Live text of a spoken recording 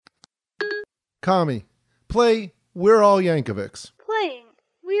Kami, play We're All Yankovics. Playing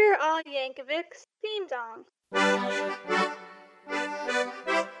We're All Yankovics theme song.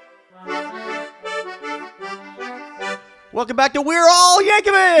 Welcome back to We're All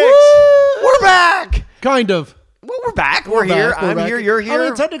Yankovics! We're back! Kind of. Well, we're back. We're here. Back, we're I'm back. here. You're here. I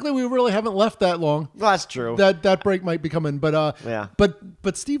mean, technically, we really haven't left that long. Well, that's true. That break might be coming, but Yeah.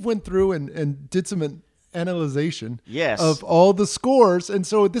 But Steve went through and did some analyzation Yes. of all the scores, and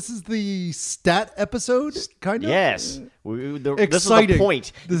so this is the stat episode, kind of. Yes. This is the Exciting.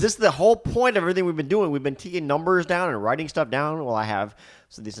 point. This is the whole point of everything we've been doing. We've been taking numbers down and writing stuff down. Well, I have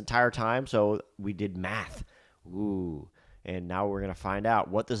this entire time. So we did math. Ooh. And now we're going to find out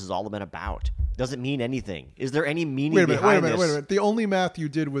what this has all been about. Does it mean anything? Is there any meaning behind this? Wait a minute. The only math you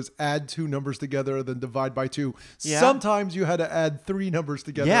did was add two numbers together, then divide by two. Yeah. Sometimes you had to add three numbers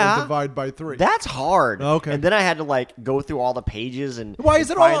together Yeah. and divide by three. That's hard. Okay. And then I had to go through all the pages and Why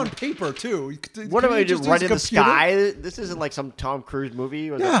is it all find- on paper too? What am I just just right in the computer? sky? This isn't like some Tom Cruise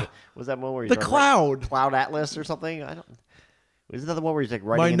movie. Yeah. Was that one where he's The like, Cloud. Cloud Atlas or something? I don't. Isn't that the one where he's like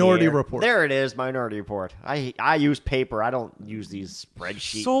writing Minority in the air? Report. There it is, Minority Report. I use paper. I don't use these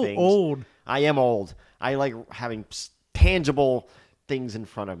spreadsheet So things. old. I am old. I like having tangible things in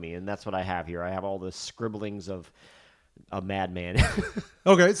front of me, and that's what I have here. I have all the scribblings of a madman.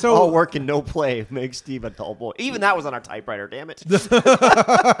 Okay, so All work and no play makes Steve a dull boy. Even that was on a typewriter. Damn it.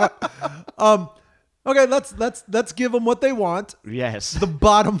 okay, let's give them what they want. Yes. The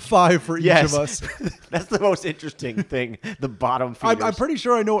bottom five for each Yes. of us. That's the most interesting thing. The bottom feeders. I'm pretty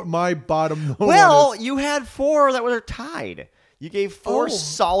sure I know what my bottom one Well, is. you had four that were tied. You gave four Oh.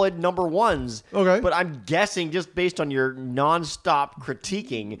 solid number ones. Okay. But I'm guessing just based on your nonstop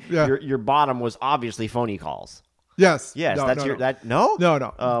critiquing, Yeah. your bottom was obviously phony calls. Yes. Yes, No, that's no, your no. that no? No.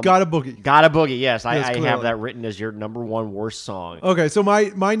 Got a boogie. Got a boogie, yes. I Yes, have clearly. that written as your number one worst song. Okay, so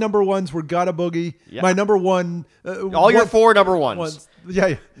my number ones were Got a Boogie. Yeah. My number one. All your four number ones.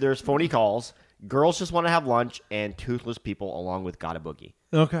 Yeah. There's phony calls, Girls Just Want to Have Lunch, and Toothless People along with Got a Boogie.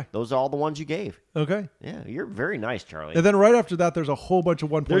 Okay. Those are all the ones you gave. Okay. Yeah, you're very nice, Charlie. And then right after that, there's a whole bunch of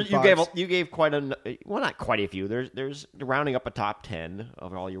 1.5. You gave quite not quite a few. There's rounding up a top 10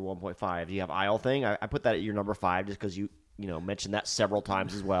 of all your 1.5. You have Isle Thing. I put that at your number 5 just because you mentioned that several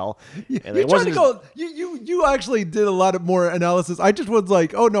times as well. And You it tried to wasn't go. You actually did a lot of more analysis. I just was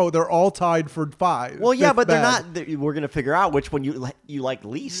like, oh no, they're all tied for 5. well, yeah, That's but they're bad. not. We're gonna figure out which one you like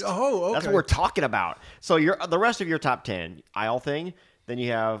least. Oh, okay. That's what we're talking about. So the rest of your top 10, Isle Thing. Then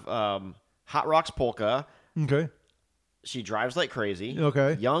you have Hot Rocks Polka. Okay. She Drives Like Crazy.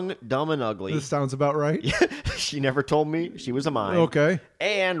 Okay. Young, Dumb, and Ugly. This sounds about right. She Never Told Me She Was a Mime. Okay.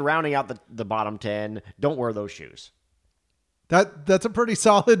 And rounding out the bottom 10, Don't Wear Those Shoes. That's a pretty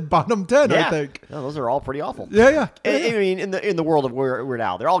solid bottom 10, I think. No, those are all pretty awful. Yeah. I mean, in the world of Weird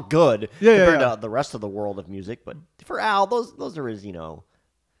Al, they're all good compared to the rest of the world of music. But for Al, those are his,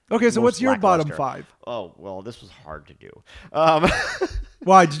 Okay, so most what's your bottom lackluster. 5? Oh, well, this was hard to do.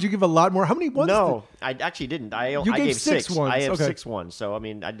 Why did you give a lot more? How many ones? No, I actually didn't. I You gave gave six ones. I have Okay. 6 ones. So, I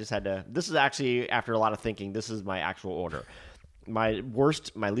mean, I just had to. This is actually, after a lot of thinking, this is my actual order. My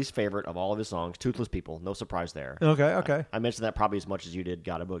least favorite of all of his songs, Toothless People. No surprise there. Okay. I mentioned that probably as much as you did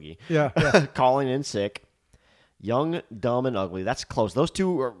Got a Boogie. Yeah. Calling in Sick. Young, Dumb, and Ugly. That's close. Those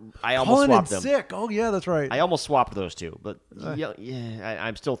two, I almost Calling in swapped them. Sick. Oh yeah, that's right. I almost swapped those two. But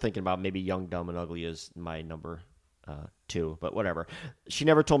I'm still thinking about maybe Young, Dumb, and Ugly is my number 2. But whatever. She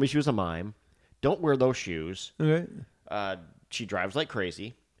Never Told Me She Was a Mime. Don't Wear Those Shoes. Okay. She Drives Like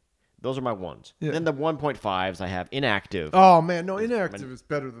Crazy. Those are my ones. Yeah. Then the 1.5s I have Inactive. Oh man, no, Inactive is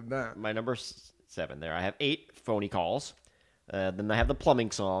better than that. My number 7 there. I have 8 Phony Calls. Then I have the Plumbing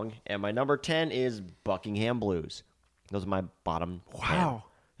Song. And my number 10 is Buckingham Blues. Those are my bottom 10. Wow.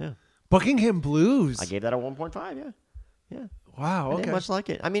 Yeah. Buckingham Blues. I gave that a 1.5, yeah. Wow. I Okay. didn't much like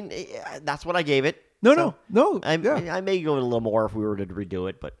it. I mean, that's what I gave it. No. I may go a little more if we were to redo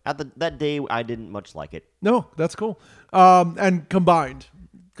it, but that day I didn't much like it. No, that's cool. And combined,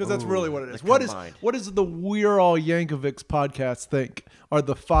 because that's really what it is. the What combined. does the We're All Yankovics podcast think are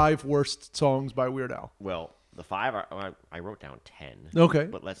the 5 worst songs by Weird Al? Well, the 5 I wrote down 10. Okay.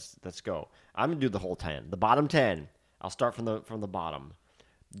 But let's go. I'm gonna do the whole 10. The bottom 10. I'll start from the bottom.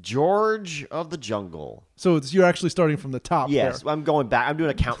 George of the Jungle. So you're actually starting from the top. Yes, there. I'm going back. I'm doing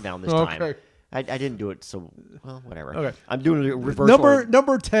a countdown this time. Okay. I didn't do it, so well, whatever. Okay. I'm doing a reverse.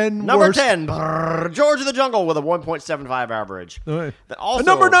 Number 10. Number worst. 10, brrr, George of the Jungle with a 1.75 average. All right. Then also,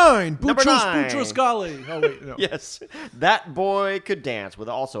 Number 9. Number Boutros 9. Boutros-Ghali. Oh wait, no. Yes, That Boy Could Dance with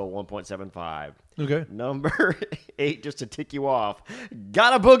also a 1.75. Okay. Number 8, just to tick you off,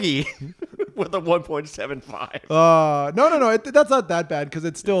 Got a Boogie with a 1.75. No. That's not that bad because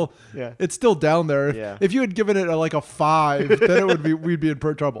it's still down there. Yeah. If you had given it like a 5, then we'd be in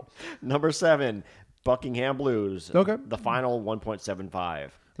trouble. Number 7, Buckingham Blues. Okay. The final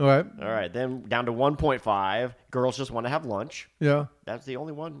 1.75. All right. All right, then down to 1.5. Girls Just Want to Have Lunch. Yeah. That's the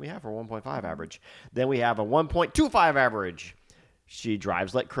only one we have for 1.5 average. Then we have a 1.25 average. She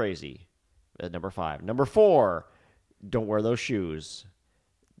Drives Like Crazy. At number 5. Number 4, Don't Wear Those Shoes.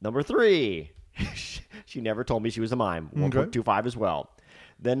 Number 3, She Never Told Me She Was a Mime. 1.25 as well.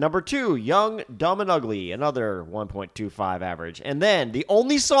 Then number 2, Young, Dumb, and Ugly. Another 1.25 average. And then the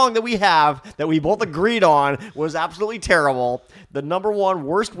only song that we have that we both agreed on was absolutely terrible. The number 1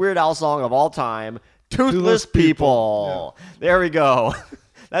 worst Weird Al song of all time, Toothless People. Yeah. There we go.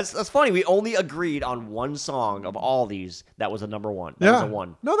 That's funny. We only agreed on one song of all these. That was a number 1. That was a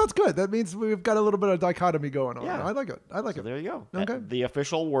 1. No, that's good. That means we've got a little bit of dichotomy going on. Yeah. I like it. So there you go. Okay. The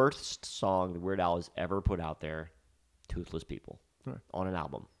official worst song that Weird Al has ever put out there, Toothless People, Right. on an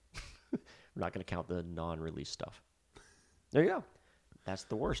album. We're not going to count the non-release stuff. There you go. That's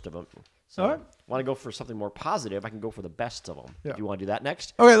the worst of them. So, All right. Want to go for something more positive? I can go for the best of them. Yeah. Do you want to do that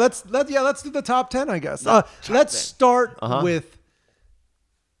next? Okay, let's do the top 10, I guess. Let's 10. start with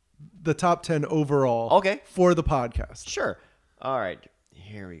the top 10 overall Okay. for the podcast. Sure. All right.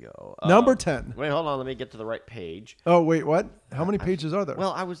 Here we go. Number 10. Wait, hold on. Let me get to the right page. Oh, wait, what? How many pages are there?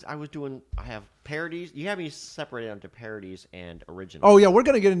 Well, I was doing. I have parodies. You have me separated into parodies and originals. Oh, yeah, we're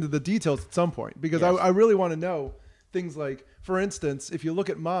going to get into the details at some point because Yes. I really want to know things like, for instance, if you look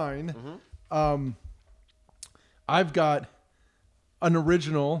at mine, I've got an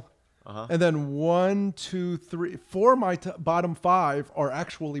original, and then 1, 2, 3, 4 of my bottom 5 are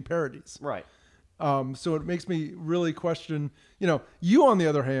actually parodies. Right. So it makes me really question, you on the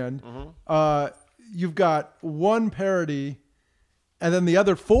other hand, you've got 1 parody and then the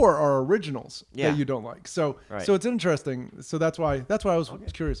other 4 are originals that you don't like. So it's interesting. So that's why I was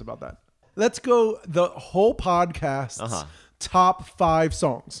curious about that. Let's go the whole podcast's top 5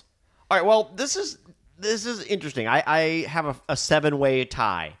 songs. All right. Well, this is interesting. I have a 7-way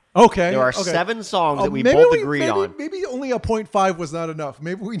tie. Okay. There are okay. 7 songs that we maybe both agreed on. Maybe only a 0.5 was not enough.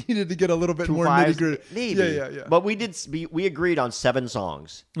 Maybe we needed to get a little bit 2 more fives, nitty gritty. Maybe. Yeah. But we agreed on 7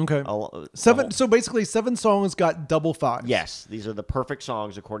 songs. Okay. 7. So basically 7 songs got double 5. Yes, these are the perfect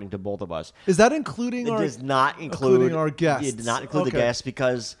songs according to both of us. Is that including It our does not include our guests? It did not include the Okay. guests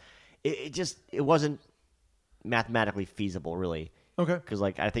because it wasn't mathematically feasible, really. Okay. Because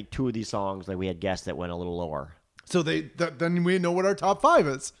I think 2 of these songs, we had guests that went a little lower. So then we know what our top 5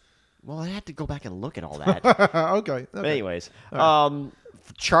 is. Well, I had to go back and look at all that. Okay. But anyways,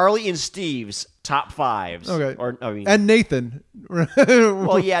 Charlie and Steve's top 5s. Okay. Or I mean, And Nathan.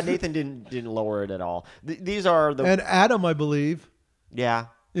 well, yeah, Nathan didn't lower it at all. These are the And Adam, I believe. yeah.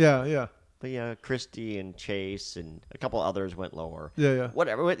 Yeah. But yeah, Christy and Chase and a couple others went lower. Yeah.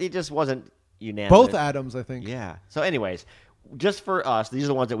 Whatever. It just wasn't unanimous. Both Adams, I think. Yeah. So, anyways, just for us, these are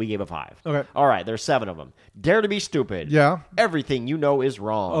the ones that we gave a 5. Okay. All right. There's 7 of them. Dare to Be Stupid. Yeah. Everything You Know Is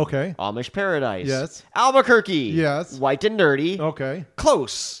Wrong. Okay. Amish Paradise. Yes. Albuquerque. Yes. White and Nerdy. Okay.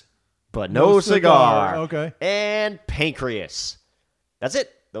 Close, but no cigar. Okay. And Pancreas. That's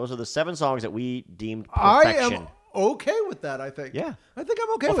it. Those are the 7 songs that we deemed I perfection. am okay with that, I think. Yeah. I think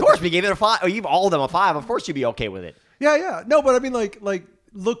I'm okay Of with course, it. we gave it a 5. Oh, you give all of them a 5. Of course, you'd be okay with it. Yeah. No, but I mean, like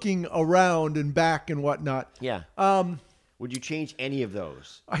looking around and back and whatnot. Yeah. Would you change any of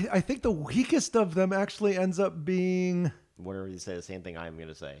those? I think the weakest of them actually ends up being Whatever you say, the same thing I'm going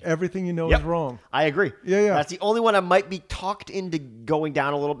to say. Everything You Know Yep. Is Wrong. I agree. Yeah. That's the only one I might be talked into going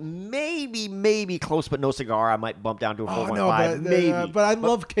down a little. Maybe close, but no cigar. I might bump down to a 4.5. Maybe. But I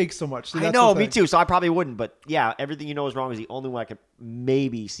love cake so much. So I that's know, the me thing. too. So I probably wouldn't. But yeah, Everything You Know Is Wrong is the only one I could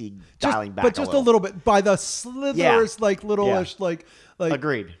maybe see dialing back. But just a little bit by the slithers, like littleish, like.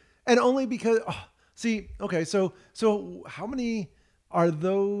 Agreed. And only because okay, so how many are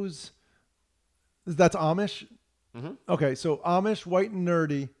those? That's Amish. Mm-hmm. Okay, so Amish, White and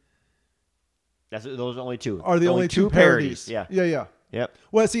Nerdy Those are only 2. are the only 2 parodies. Yeah. Yep.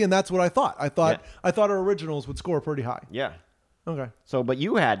 Well, see, and that's what I thought. I thought our originals would score pretty high. Yeah. Okay. So, but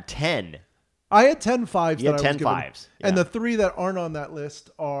you had 10. I had 10 fives. You had that 10 I was given. fives. And Yeah. the 3 that aren't on that list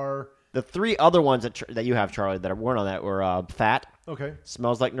are The 3 other ones that you have, Charlie, that weren't on that were Fat, okay.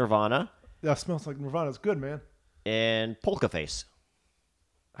 Smells Like Nirvana, Yeah, Smells Like Nirvana is good, man. and Polka Face.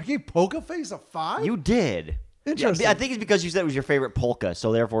 I gave Polka Face a 5. You did. Interesting. Yeah, I think it's because you said it was your favorite polka,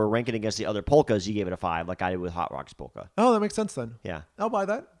 so therefore ranking against the other polkas, you gave it a 5, like I did with Hot Rocks Polka. Oh, that makes sense then. Yeah. I'll buy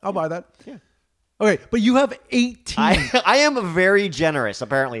that. I'll buy that. Yeah. Okay, but you have 18. I am very generous,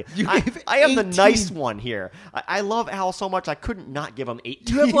 apparently. You I gave am the 18. nice one here. I love Al so much, I couldn't not give him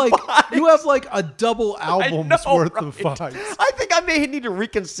 18 You have like a double album's know, worth of right? fives. I think I may need to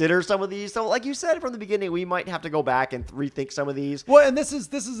reconsider some of these. So, like you said from the beginning, we might have to go back and rethink some of these. Well, and this is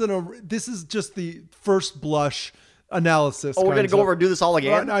just the first blush analysis. Oh, we're gonna go over and do this all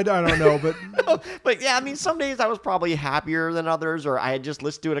again. I don't know, but But yeah, I mean, some days I was probably happier than others, or I had just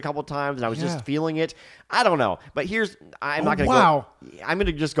listened to it a couple times and I was just feeling it. I don't know. But I'm not gonna wow. I'm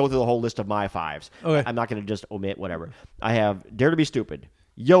gonna just go through the whole list of my fives. Okay. I'm not gonna just omit whatever. I have Dare to Be Stupid,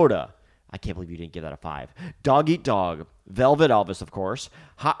 Yoda. I can't believe you didn't give that a 5. Dog Eat Dog, Velvet Elvis, of course,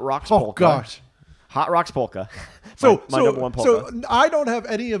 Hot Rocks Polka. Oh gosh. Hot Rocks Polka. So my number one polka. So I don't have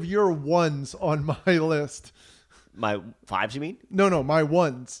any of your ones on my list. My 5s, you mean? No, my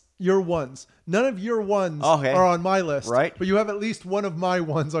ones. Your ones. None of your ones Okay. are on my list. Right. But you have at least one of my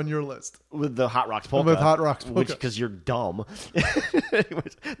ones on your list. With the Hot Rocks Polka. With Hot Rocks Polka. Because you're dumb.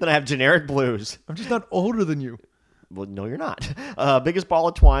 Anyways, then I have Generic Blues. I'm just not older than you. Well, no, you're not. Biggest Ball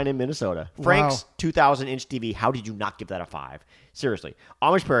of Twine in Minnesota. Frank's Wow. 2000-inch TV. How did you not give that a 5? Seriously.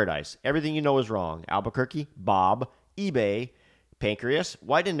 Amish Paradise. Everything You Know Is Wrong. Albuquerque. Bob. eBay. Pancreas.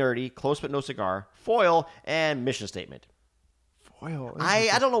 White and Nerdy. Close But No Cigar. Foil. And Mission Statement. Foil.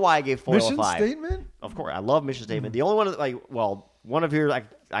 I don't know why I gave Foil Mission a 5. Statement? Of course. I love Mission Statement. The only one, one of yours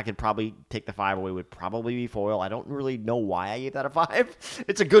I could probably take the 5 away would probably be Foil. I don't really know why I gave that a 5.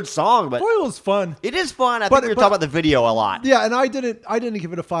 It's a good song, but Foil is fun. it is fun. I think we were talking about the video a lot. Yeah, and I didn't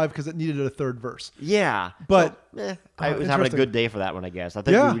give it a 5 because it needed a third verse. Yeah. But I was having a interesting. good day for that one, I guess. I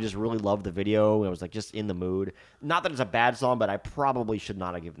think Yeah. we just really loved the video. And I was like just in the mood. Not that it's a bad song, but I probably should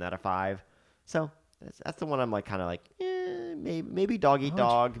not have given that a 5. So that's the one I'm like kind of like, maybe Dog Eat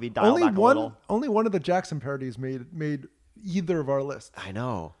Dog could be dialed back a little. Only one of the Jackson parodies made either of our lists. I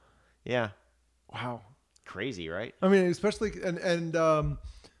know. Yeah. Wow. Crazy, right? I mean, especially and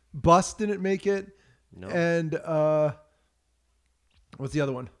Bus didn't make it. No. And what's the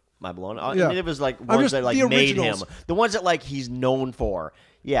other one? My blown. Yeah. And it was like I'm ones just that like the made him. originals. The ones that like he's known for.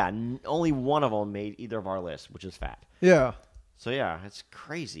 Yeah. Only one of them made either of our lists, which is Fat. Yeah. So yeah, it's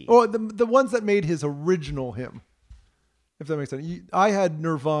crazy. Oh, the ones that made his original him. If that makes sense. I had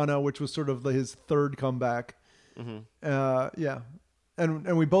Nirvana, which was sort of his third comeback. Mm-hmm. Yeah.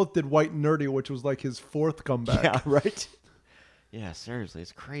 And we both did White and Nerdy, which was like his fourth comeback. Yeah, right? Yeah, seriously,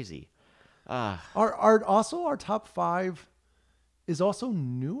 it's crazy. Our top 5 is also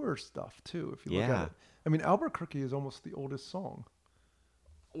newer stuff too, if you look Yeah. at it. I mean, Albuquerque is almost the oldest song.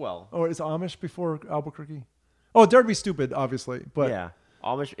 Well, Or is Amish before Albuquerque? Oh, Dare to Be Stupid, obviously. But yeah.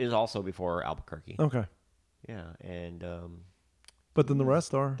 Amish is also before Albuquerque. Okay. Yeah, and But then the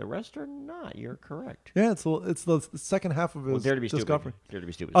rest are. the rest are not. You're correct. Yeah, it's the second half of his Well, Dare to Be discovery. Stupid. Dare to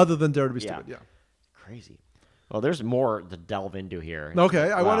Be Stupid. Other than Dare to Be Yeah. Stupid, yeah. Crazy. Well, there's more to delve into here.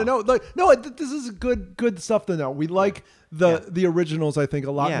 Okay, I want to know. Like, no, this is good stuff to know. We like the originals, I think,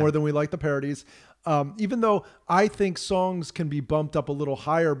 a lot Yeah. more than we like the parodies. Even though I think songs can be bumped up a little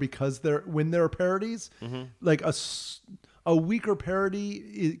higher because when they're parodies, Mm-hmm. like a weaker parody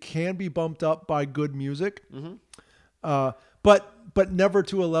it can be bumped up by good music, but never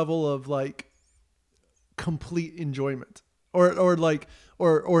to a level of like complete enjoyment or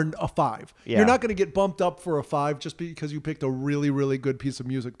a 5. Yeah. You're not going to get bumped up for a 5 just because you picked a really, really good piece of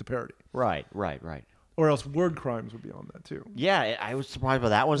music to parody. Right. Or else Word Crimes would be on that too. Yeah, I was surprised by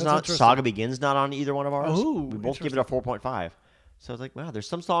that one's That's not. interesting. Saga Begins not on either one of ours. Oh, we both give it a 4.5. So it's like, wow, there's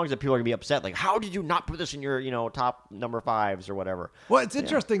some songs that people are gonna be upset. Like, how did you not put this in your, top number 5s or whatever? Well, it's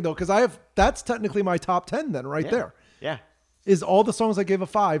interesting though because that's technically my top 10 then right there. Yeah. Is all the songs I gave a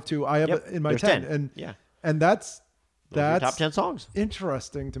 5 to I have Yep, in my there's 10. 10. And Yeah. and that's Those are your top 10 songs.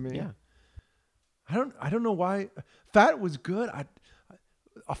 interesting to me. Yeah. I don't know why Fat was good.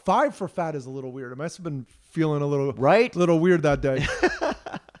 A 5 for Fat is a little weird. I must have been feeling a little weird that day.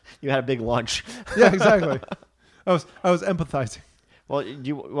 You had a big lunch. Yeah, exactly. I was empathizing.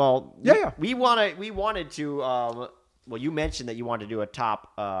 Well, Yeah. We wanted to. Well, you mentioned that you wanted to do a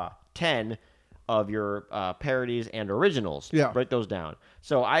top 10 of your parodies and originals. Yeah. Write those down.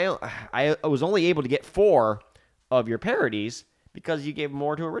 So I was only able to get 4 of your parodies because you gave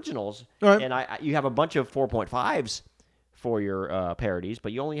more to originals, All right. and you have a bunch of 4.5s for your parodies,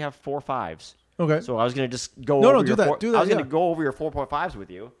 but you only have 4 5s. Okay. So I was gonna just go No, over no, do your that, four, do that, I was yeah. gonna go over your 4.5s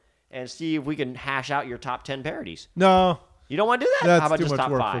with you and see if we can hash out your top 10 parodies. No. You don't want to do that? That's How about too just much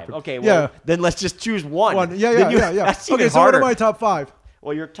top work 5? for- Okay, well, Yeah. then let's just choose one. One. Yeah. That's even Okay, so harder. what are my top 5?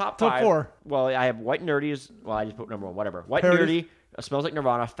 Well, your top Top 5. 4. Well, I have White and Nerdy is, well, I just put number 1, whatever. White Parodies. and Nerdy, Smells Like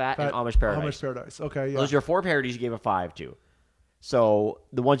Nirvana, Fat, and Amish Paradise. Amish Paradise. Okay, yeah. Those are your 4 parodies you gave a 5 to. So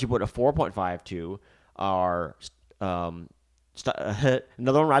the ones you put a 4.5 to are another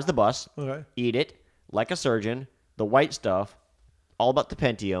one, Rides the Bus, Okay. Eat It, Like a Surgeon, The White Stuff, All About the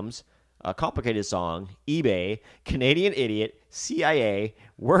Pentiums, A Complicated Song, eBay, Canadian Idiot, CIA,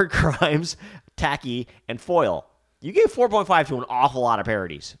 Word Crimes, Tacky, and Foil. You gave 4.5 to an awful lot of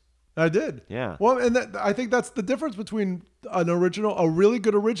parodies. I did. Yeah. Well, and I think that's the difference between a really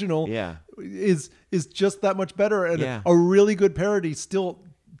good original, Yeah. is just that much better, and Yeah. a really good parody still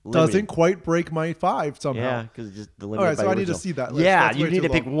Limited. doesn't quite break my 5 somehow. Yeah, because it's just the limit. All right, so I need to see that list. Yeah, That's you way need too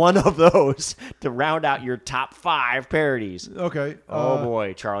to pick long. one of those to round out your top 5 parodies. Okay. Oh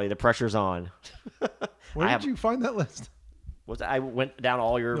boy, Charlie, the pressure's on. Where I did you find that list? I went down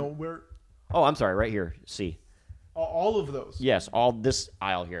all your. No, where? Oh, I'm sorry, right here. See. All of those. Yes, all this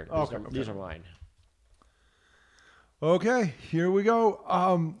aisle here. Okay, These are mine. Okay, here we go.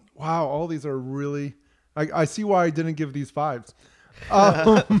 Wow, all these are really. I see why I didn't give these 5s.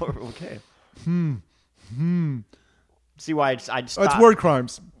 Okay. See why I'd stop. It's word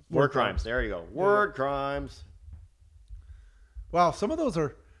crimes. Word crimes. There you go. Word crimes. Wow, some of those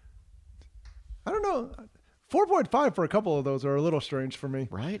are. I don't know. 4.5 for a couple of those are a little strange for me.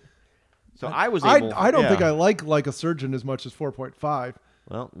 Right. So I was able. I don't think yeah. I like a surgeon as much as 4.5.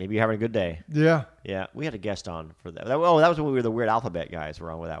 Well, maybe you're having a good day. Yeah. Yeah, we had a guest on for that. Oh, that was when we were the Weird Alphabet guys.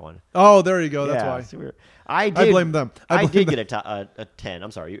 We're on with that one. Oh, there you go. That's yeah, why. So I blame them. I blame did them. get a 10.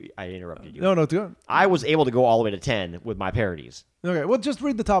 I'm sorry, I interrupted you. No, it's good. I was able to go all the way to 10 with my parodies. Okay, well, just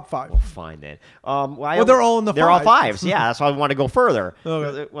read the top 5. Well, fine then. Well, they're all in the They're all fives. 5s. Yeah, that's why I want to go further.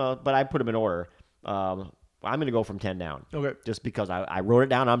 Okay. Well, but I put them in order. I'm going to go from 10 down. Okay. Just because I wrote it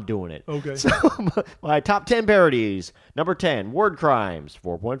down, I'm doing it. Okay. So my top 10 parodies. Number 10, Word Crimes,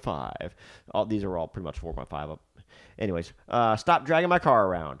 4.5. These are all pretty much 4.5. Anyways, Stop Dragging My Car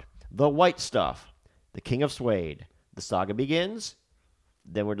Around. The White Stuff. The King of Suede. The Saga Begins.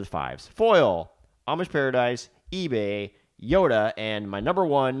 Then we're to the 5s. Foil. Amish Paradise. eBay. Yoda. And my number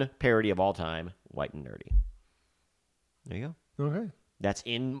 1 parody of all time, White and Nerdy. There you go. Okay. That's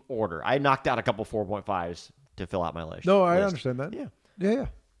in order. I knocked out a couple 4.5s to fill out my list. No, I understand that. Yeah. Yeah.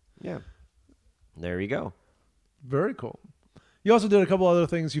 Yeah. There you go. Very cool. You also did a couple other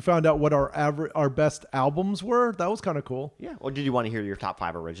things. You found out what our best albums were. That was kind of cool. Yeah. Well, did you want to hear your top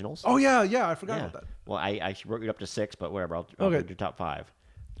 5 originals? Oh, yeah. I forgot about that. Well, I wrote you up to 6, but whatever. I'll Okay. do your top 5.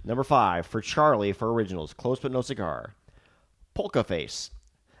 Number 5 for Charlie for originals. Close but no cigar. Polka Face.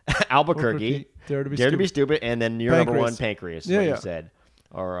 Albuquerque. Dare to be stupid. And then your number 1, Pancreas. Yeah, What yeah. you said.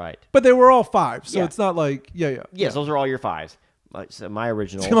 All right. But they were all 5, so Yeah. it's not like Yes, those are all your 5s. So my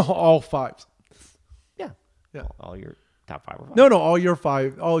originals. all 5s. Yeah. Yeah. All your top 5 were 5. No, all your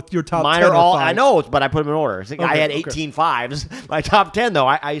 5, all your top Mine 10 are all. 5s. I know, but I put them in order. I Okay, had okay. 18 5s. My top 10, though,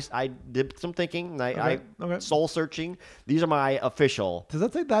 I did some thinking. I okay. soul searching. These are my official. Does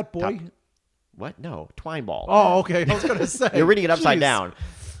that say that boy? What? No, twine ball. Oh, okay. I was gonna say You're reading it upside Jeez. down.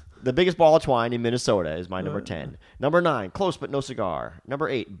 The biggest ball of twine in Minnesota is my number 10. Number 9, Close but No Cigar. Number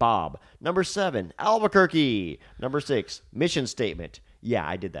 8, Bob. Number 7, Albuquerque. Number 6, Mission Statement. Yeah,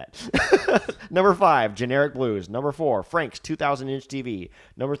 I did that. Number 5, Generic Blues. Number 4, Frank's 2,000-inch TV.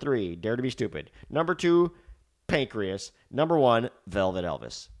 Number 3, Dare to be Stupid. Number 2, Pancreas. Number 1, Velvet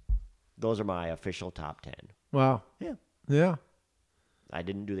Elvis. Those are my official top 10. Wow. Yeah. Yeah. I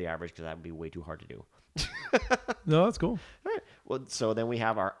didn't do the average because that would be way too hard to do. No, that's cool. All right. Well, so then we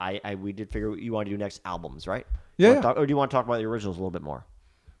have our. We did figure you want to do next albums, right? Yeah. Or do you want to talk about the originals a little bit more?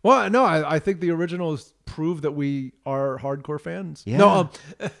 Well, no, I think the originals prove that we are hardcore fans. Yeah. No,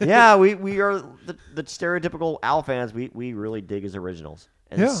 Yeah, we are the stereotypical Al fans. We really dig his originals,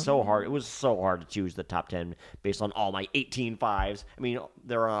 and Yeah. it's so hard. It was so hard to choose the top 10 based on all my 18 5s. I mean,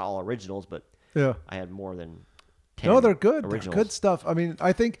 they're all originals, but yeah. I had more than 10. No, they're good. They're Originals. good stuff. I mean,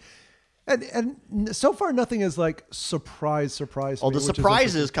 I think, and so far nothing is like surprise. Oh, me, the which is interesting.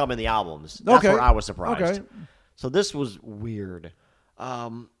 surprises come in the albums. That's Okay. where I was surprised. Okay. So this was weird.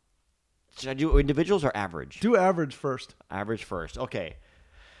 Should I do individuals or average? Do average first. Average first. Okay.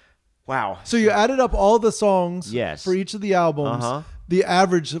 Wow. So you added up all the songs Yes. for each of the albums, Uh-huh. the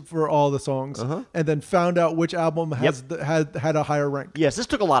average for all the songs, Uh-huh. and then found out which album had a higher rank. Yes, this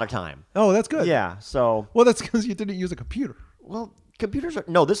took a lot of time. Oh, that's good. Yeah. So, Well, that's because you didn't use a computer. well, computers are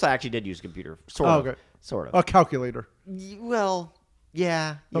no. This I actually did use a computer. Sort Oh, of. okay. Sort of. A calculator. Well,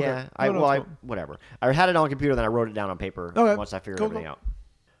 yeah, Okay. yeah. No, it's cool. Whatever. I had it on computer, then I wrote it down on paper. Okay. Once I figured Cool, everything cool. out.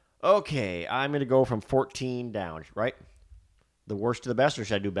 Okay, I'm gonna go from 14 down. Right. The worst to the best, or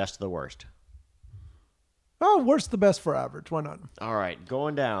should I do best to the worst? Oh, worst to best for average. Why not? All right,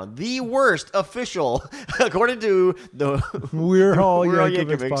 going down. The worst official, according to the We're All We're All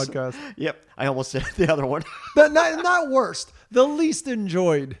Yankovics Yankovics. podcast. Yep, I almost said the other one. Not worst. The least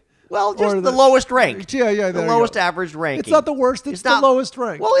enjoyed. Well, just Or the lowest ranked. Yeah, The there you lowest go. average ranking. It's not the worst. It's the lowest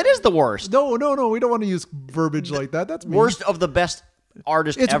ranked. Well, it is the worst. No. We don't want to use verbiage like that. That's mean. Worst of the best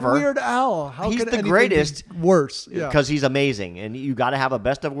artist It's ever. Weird Al. How He's could the anything greatest be worse? Yeah. Because he's amazing, and you got to have a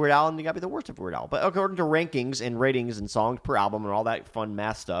best of Weird Al, and you got to be the worst of Weird Al. But according to rankings and ratings and songs per album and all that fun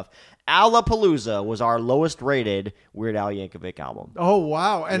math stuff, Alapalooza was our lowest rated Weird Al Yankovic album. Oh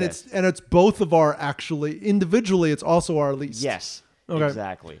wow, and Yes. it's both of our actually individually. It's also our least. Yes, Okay.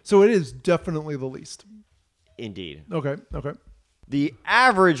 exactly, So it is definitely the least. indeed. Okay. The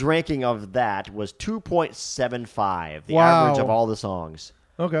average ranking of that was 2.75, the Wow. average of all the songs.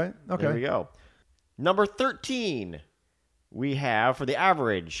 Okay. There we go. Number 13, we have for the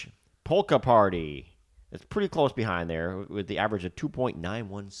average, Polka Party. It's pretty close behind there with the average of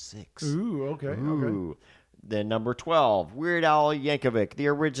 2.916. Ooh. Okay. Ooh. Then number 12, Weird Al Yankovic, the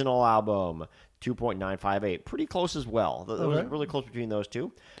original album, 2.958. Pretty close as well. It was Okay. really close between those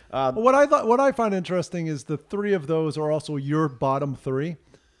two. What I find interesting is the three of those are also your bottom three.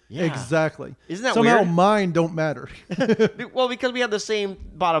 Yeah. Exactly. Isn't that Somehow weird? mine don't matter. Well, because we had the same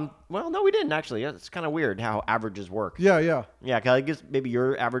bottom. Well, no, we didn't actually. It's kind of weird how averages work. Yeah. Yeah, because I guess maybe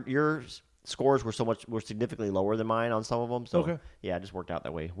your scores were significantly lower than mine on some of them. So Okay. yeah, it just worked out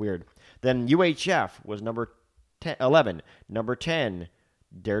that way. Weird. Then UHF was number 11. Number 10,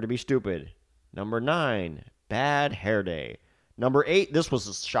 Dare to Be Stupid. Number 9, Bad Hair Day. Number 8, this was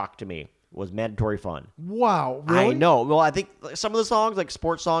a shock to me, was Mandatory Fun. Wow. Really? I know. Well, I think some of the songs, like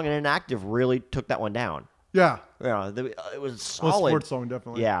Sports Song and Inactive, really took that one down. Yeah. Yeah, it was Well, solid. sports song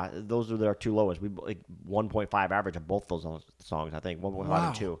definitely. Yeah, those are our two lowest. We like 1.5 average of both those songs. I think 1.5 Wow.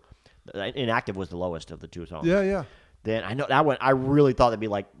 and 2. Inactive was the lowest of the two songs. Yeah. Then I know that one. I really thought that'd be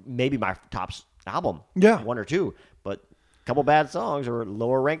like maybe my top album. Yeah. 1 or 2, but a couple bad songs or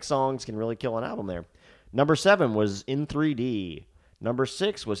lower ranked songs can really kill an album there. Number 7 was In 3D. Number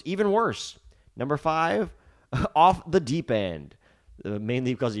 6 was Even Worse. Number 5, Off the Deep End.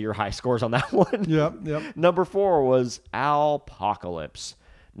 Mainly because of your high scores on that one. Yep. Number 4 was Alpocalypse.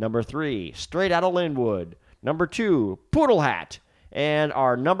 Number 3, Straight Outta Linwood. Number 2, Poodle Hat. And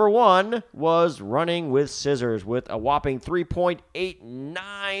our number 1 was Running with Scissors with a whopping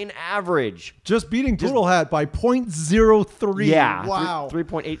 3.89 average. Just beating Poodle Hat by 0.03. Yeah. Wow.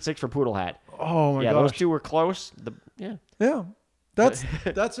 3.86 for Poodle Hat. Oh my Yeah, gosh. those two were close. Yeah. That's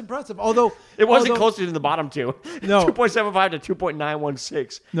impressive. Although It wasn't closer than the bottom two. No. 2.75 to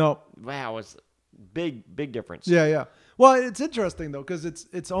 2.916. No. Wow, it's big difference. Yeah. Well, it's interesting though because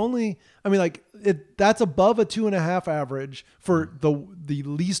it's only that's above a 2.5 average for the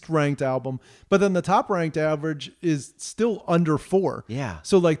least ranked album, but then the top ranked average is still under 4. Yeah.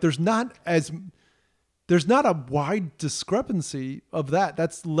 So there's not a wide discrepancy of that.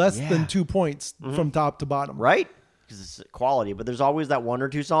 That's less than 2 points from top to bottom. Right? Because it's quality, but there's always that 1 or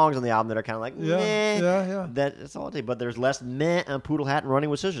 2 songs on the album that are kind of like, meh. Yeah. That's all I take. But there's less meh on Poodle Hat and Running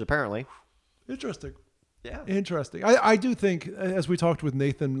with Scissors, apparently. Interesting. Yeah. Interesting. I do think, as we talked with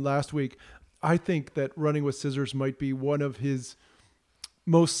Nathan last week, I think that Running with Scissors might be one of his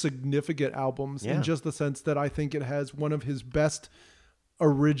most significant albums in just the sense that I think it has one of his best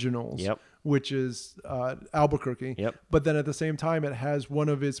originals, which is Albuquerque. Yep. But then at the same time, it has one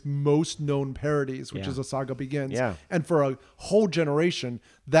of his most known parodies, which is A Saga Begins. Yeah. And for a whole generation,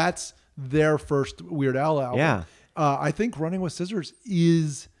 that's their first Weird Al album. Yeah. I think Running with Scissors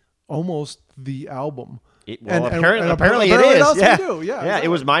is almost the album. Apparently it is. Also Yeah. do. Yeah, Yeah. exactly. It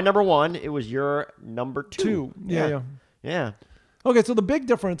was my number 1. It was your number 2. Yeah. Okay, so the big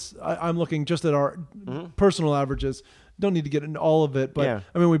difference, I'm looking just at our personal averages. Don't need to get into all of it, but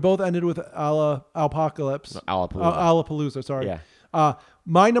I mean, we both ended with Alpocalypse. Alapalooza, sorry. Yeah.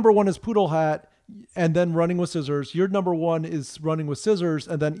 My number 1 is Poodle Hat, and then Running with Scissors. Your number 1 is Running with Scissors,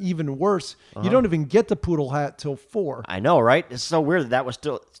 and then Even Worse. You don't even get to Poodle Hat till 4. I know, right? It's so weird that was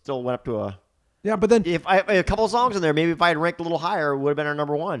still went up to a... Yeah, but then... If a couple of songs in there, maybe if I had ranked a little higher, it would have been our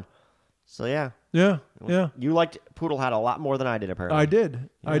number 1. So, yeah. Yeah. You liked Poodle Hat a lot more than I did, apparently.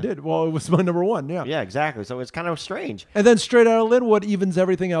 I did. Well, it was my number 1, Yeah, exactly. So it's kind of strange. And then Straight Outta Linwood evens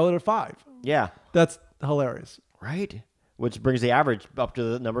everything out at 5. Yeah. That's hilarious. Right. Which brings the average up to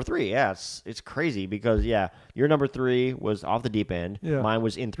the number 3. Yeah, it's crazy because, your number 3 was Off the Deep End. Yeah. Mine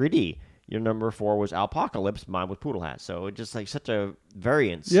was In 3D. Your number 4 was Alpocalypse. Mine was Poodle Hat. So it's just like such a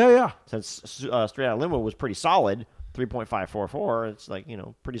variance. Yeah. Since Straight Outta Linwood was pretty solid, 3.544, it's like,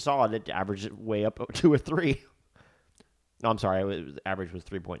 pretty solid. It averaged way up to a 3. No, I'm sorry. The average was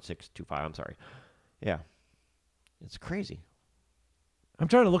 3.625. I'm sorry. Yeah. It's crazy. I'm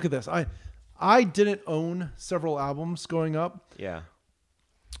trying to look at this. I didn't own several albums growing up. Yeah.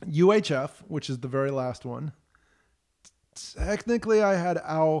 UHF, which is the very last one. Technically, I had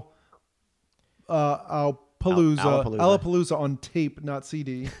Alapalooza on tape, not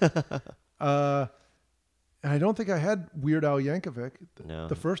CD. And I don't think I had Weird Al Yankovic,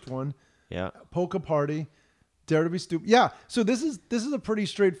 the first one. Yeah. Polka Party, Dare to Be Stupid. Yeah. So this is a pretty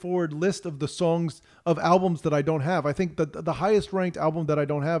straightforward list of the songs of albums that I don't have. I think that the highest ranked album that I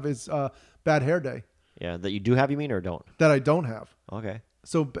don't have is Bad Hair Day. Yeah, that you do have, you mean, or don't? That I don't have. Okay.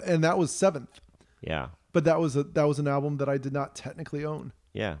 So, and that was 7th. Yeah. But that was an album that I did not technically own.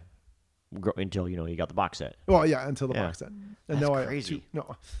 Yeah. Until you got the box set. Well, yeah, until the box set. And that's now crazy.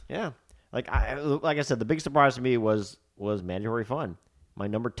 No. Yeah. Like I said, the big surprise to me was Mandatory Fun. My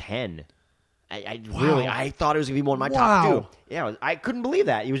number 10. I thought it was gonna be one of my top 2. Yeah, I couldn't believe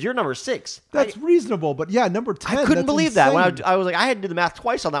that. It was your number 6. That's reasonable, but yeah, number 10. I couldn't believe insane. that. When I was like, I had to do the math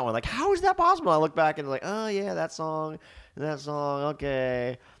twice on that one. Like, how is that possible? I look back and like, oh yeah, that song,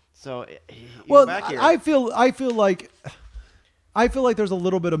 okay. So, well, back here. I feel like there's a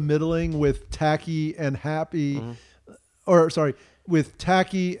little bit of middling with Tacky and Happy, or sorry, with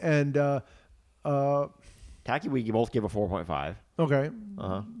Tacky and Tacky. We both give a 4.5. Okay.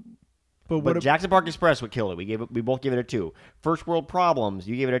 But Jackson Park Express would kill it. We both gave it a 2. First World Problems,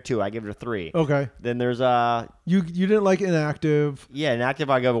 you gave it a 2. I gave it a 3. Okay. Then there's you didn't like Inactive. Yeah, Inactive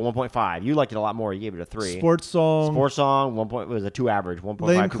I gave it 1.5. You liked it a lot more. You gave it a 3. Sports Song 1 point was a 2 average. 1.5.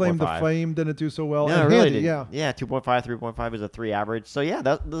 Lame Claim to Fame didn't do so well. No, and it really Handy, did. Yeah, 2.5, 3.5 is a 3 average. So yeah,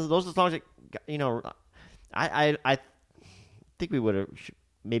 those are the songs that I think we would have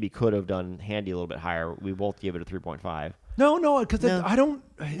maybe could have done Handy a little bit higher. We both gave it a 3.5. No, because I don't.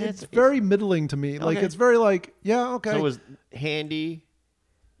 It's very middling to me. Like it's very like okay. So it was Handy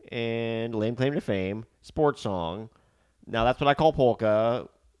and Lame Claim to Fame, Sports Song. Now that's what I call polka.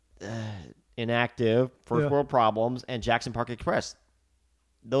 Inactive, First World Problems, and Jackson Park Express.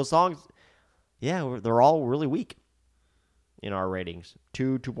 Those songs, they're all really weak in our ratings.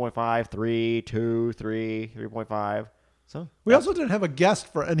 2, 2.5, 3, 2, 3, 3.5. So we also didn't have a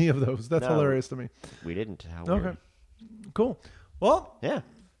guest for any of those. That's hilarious to me. We didn't. How okay. Weird. Cool. Well, yeah.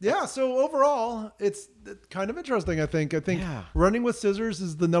 So overall, it's kind of interesting. I think Running with Scissors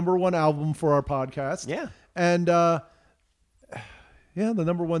is the number 1 album for our podcast. Yeah. And the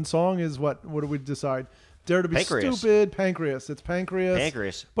number 1 song is what? What do we decide? Dare to Be Stupid, Pancreas. It's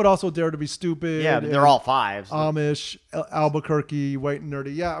Pancreas. But also Dare to Be Stupid. Yeah, they're all 5s. Amish, Albuquerque, White and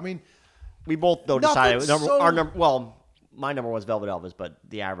Nerdy. Yeah, I mean, we both decided our number. Well, my number was Velvet Elvis, but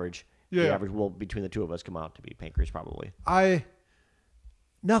the average. Yeah. The average will between the two of us come out to be Pancreas probably.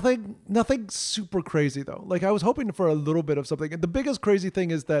 Nothing super crazy though. Like I was hoping for a little bit of something. And the biggest crazy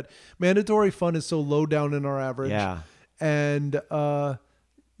thing is that Mandatory Fun is so low down in our average. Yeah. And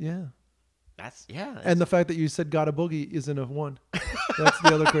That's and the fact that you said Gotta Boogie isn't a 1. That's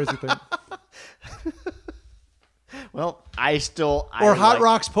the other crazy thing. Well, Hot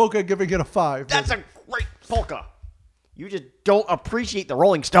Rocks Polka giving it a 5. That's a great polka. You just don't appreciate the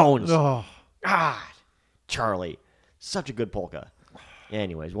Rolling Stones. Oh. God, Charlie. Such a good polka.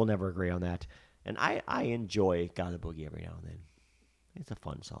 Anyways, we'll never agree on that. And I enjoy Gotta Boogie every now and then. It's a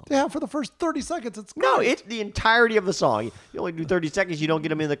fun song. Yeah, for the first 30 seconds, it's great. No, it's the entirety of the song. You only do 30 seconds. You don't get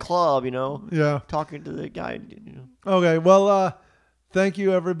them in the club, Yeah. Talking to the guy, Okay, well, thank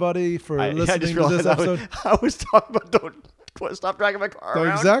you, everybody, for listening to this episode. I was talking about don't stop dragging my car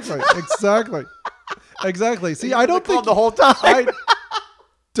around. Exactly. See, I don't think the whole time. I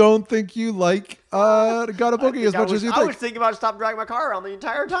don't think you like Gotta Boogie as much as you think. I was thinking about stop dragging my car around the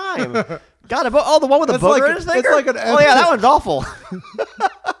entire time. Gotta Boogie. Oh, the one with the booger in his finger? It's like an that one's awful.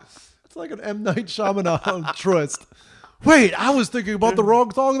 It's like an M. Night Shyamalan twist. Wait, I was thinking about the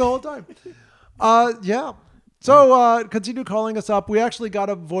wrong song the whole time. Yeah. So continue calling us up. We actually got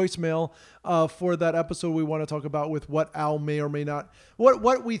a voicemail for that episode we want to talk about with what Al may or may not,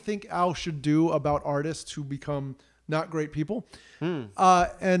 what we think Al should do about artists who become not great people.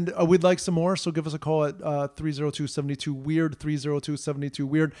 And we'd like some more. So give us a call at 302-72-WEIRD,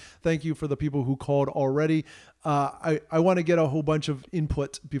 302-72-WEIRD. Thank you for the people who called already. I want to get a whole bunch of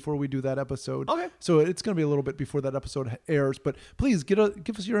input before we do that episode. Okay. So it's going to be a little bit before that episode airs, but please give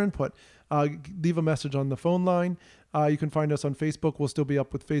us your input. Leave a message on the phone line. You can find us on Facebook. We'll still be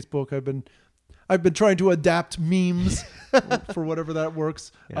up with Facebook. I've been trying to adapt memes for whatever that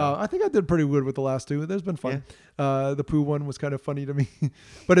works. Yeah. I think I did pretty good with the last 2. There's been fun. Yeah. The poo one was kind of funny to me,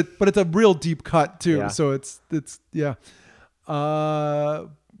 but it's a real deep cut too. Yeah. So it's.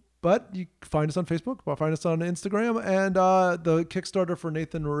 But you can find us on Facebook, find us on Instagram, and the Kickstarter for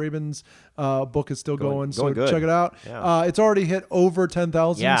Nathan Rabin's book is still going. So good. check it out. Yeah. It's already hit over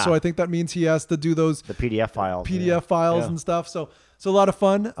 10,000. Yeah. So I think that means he has to do those The PDF files. files and stuff. So a lot of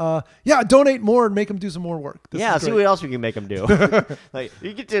fun. Donate more and make him do some more work. This is see great. what else we can make him do. Like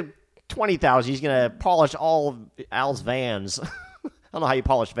you get to 20,000, he's gonna polish all of Al's vans. I don't know how you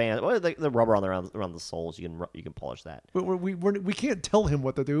polish vans. Well, the rubber on around the soles, you can polish that. But we can't tell him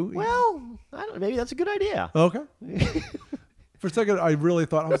what to do. Well, I don't know, maybe that's a good idea. Okay. For a second, I really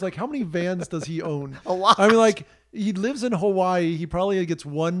thought, I was like, how many vans does he own? A lot. I mean, like, he lives in Hawaii. He probably gets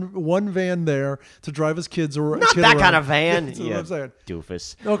one van there to drive his kids or Not kid that around. kind of van. That's what I'm saying.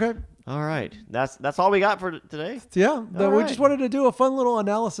 Doofus. Okay. All right, that's all we got for today. Yeah, we right. just wanted to do a fun little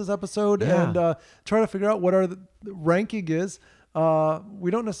analysis episode Yeah. and try to figure out what our ranking is. We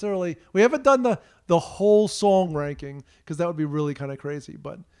haven't done the whole song ranking because that would be really kind of crazy.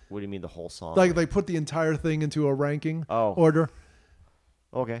 But What do you mean the whole song? like they put the entire thing into a ranking order.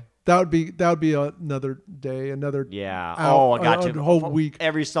 Okay. That would be another day, another Yeah. hour, I got you. a whole week.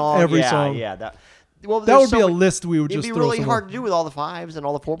 Every song. Every yeah, song. Yeah. That That there's would so be a many- list we would It'd just be throw really somewhere. hard to do with all the 5s and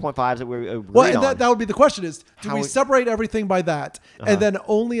all the 4.5s that we agreed Well, and on. that would be the question is, do How we we- separate everything by that and then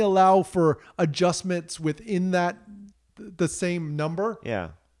only allow for adjustments within that the same number? Yeah.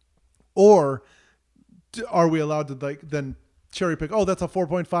 Or are we allowed to like then cherry pick? Oh, that's a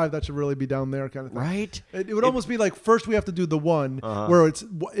 4.5. That should really be down there, kind of thing. Right. It would almost be like first we have to do the one where it's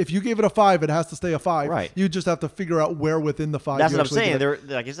if you gave it a 5, it has to stay a 5. Right. You just have to figure out where within the 5. That's you what I'm actually saying. get it.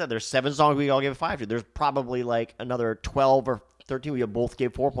 There, like I said, there's 7 songs we all give 5 to. There's probably like another 12 or 13 we both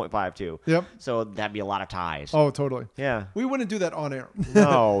gave 4.5 to. Yep. So that'd be a lot of ties. Oh, totally. Yeah. We wouldn't do that on air.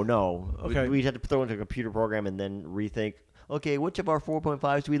 No. Okay. We'd have to throw it into a computer program and then rethink. Okay, which of our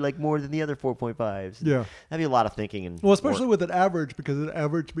 4.5s do we like more than the other 4.5s? Yeah. That'd be a lot of thinking and Well, especially work. with an average, because an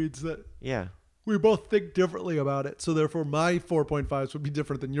average means that Yeah. we both think differently about it. So therefore, my 4.5s would be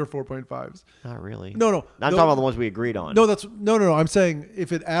different than your 4.5s. Not really. No. I'm talking about the ones we agreed on. No, no. I'm saying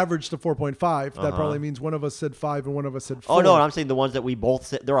if it averaged to 4.5, that probably means one of us said 5 and one of us said 4. Oh, no, I'm saying the ones that we both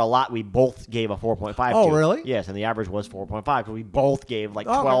said, there are a lot we both gave a 4.5 Oh, to. really? Yes, and the average was 4.5. So we both gave like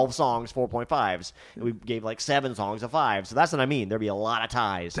Oh, 12 songs 4.5s. And we gave like 7 songs a 5. So that's what I mean. There'd be a lot of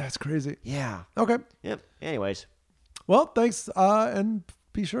ties. That's crazy. Yeah. Okay. Yep. Anyways. Well, thanks. And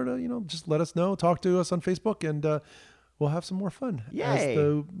be sure to, just let us know, talk to us on Facebook, and we'll have some more fun as Yay.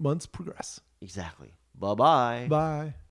 the months progress. Exactly. Bye-bye. Bye.